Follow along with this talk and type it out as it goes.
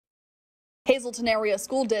Hazleton Area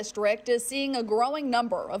School District is seeing a growing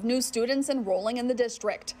number of new students enrolling in the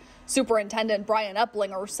district. Superintendent Brian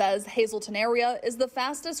Upplinger says Hazleton area is the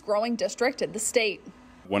fastest growing district in the state.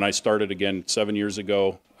 When I started again 7 years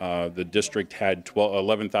ago, the district had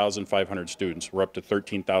 11,500 students. We're up to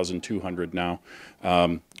 13,200 now.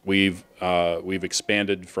 We've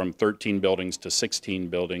expanded from 13 buildings to 16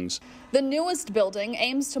 buildings. The newest building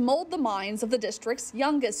aims to mold the minds of the district's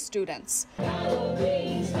youngest students.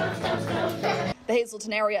 The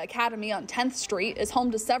Hazleton Area Academy on 10th Street is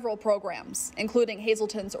home to several programs, including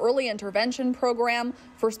Hazleton's Early Intervention Program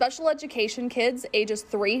for special education kids ages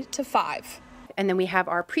 3 to 5. And then we have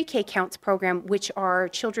our pre-K counts program, which are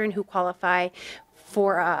children who qualify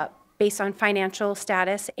for based on financial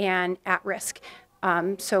status and at risk.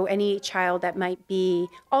 So any child that might be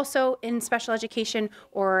also in special education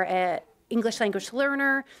or an English language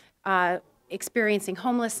learner, experiencing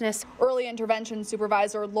homelessness. Early intervention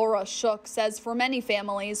supervisor Laura Shook says for many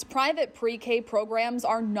families, private pre-K programs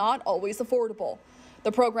are not always affordable.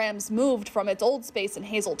 The program's moved from its old space in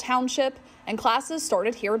Hazel Township, and classes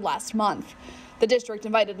started here last month. The district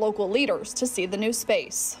invited local leaders to see the new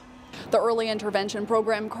space. The early intervention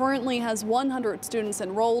program currently has 100 students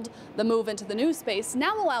enrolled. The move into the new space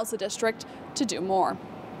now allows the district to do more.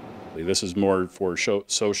 This is more for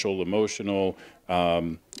social, emotional,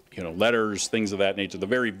 letters, things of that nature, the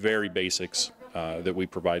very, very basics that we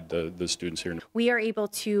provide the students here. We are able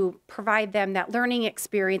to provide them that learning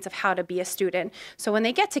experience of how to be a student. So when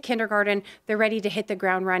they get to kindergarten, they're ready to hit the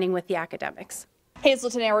ground running with the academics.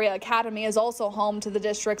 Hazleton Area Academy is also home to the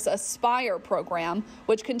district's Aspire program,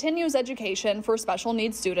 which continues education for special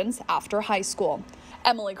needs students after high school.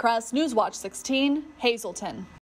 Emily Kress, Newswatch 16, Hazleton.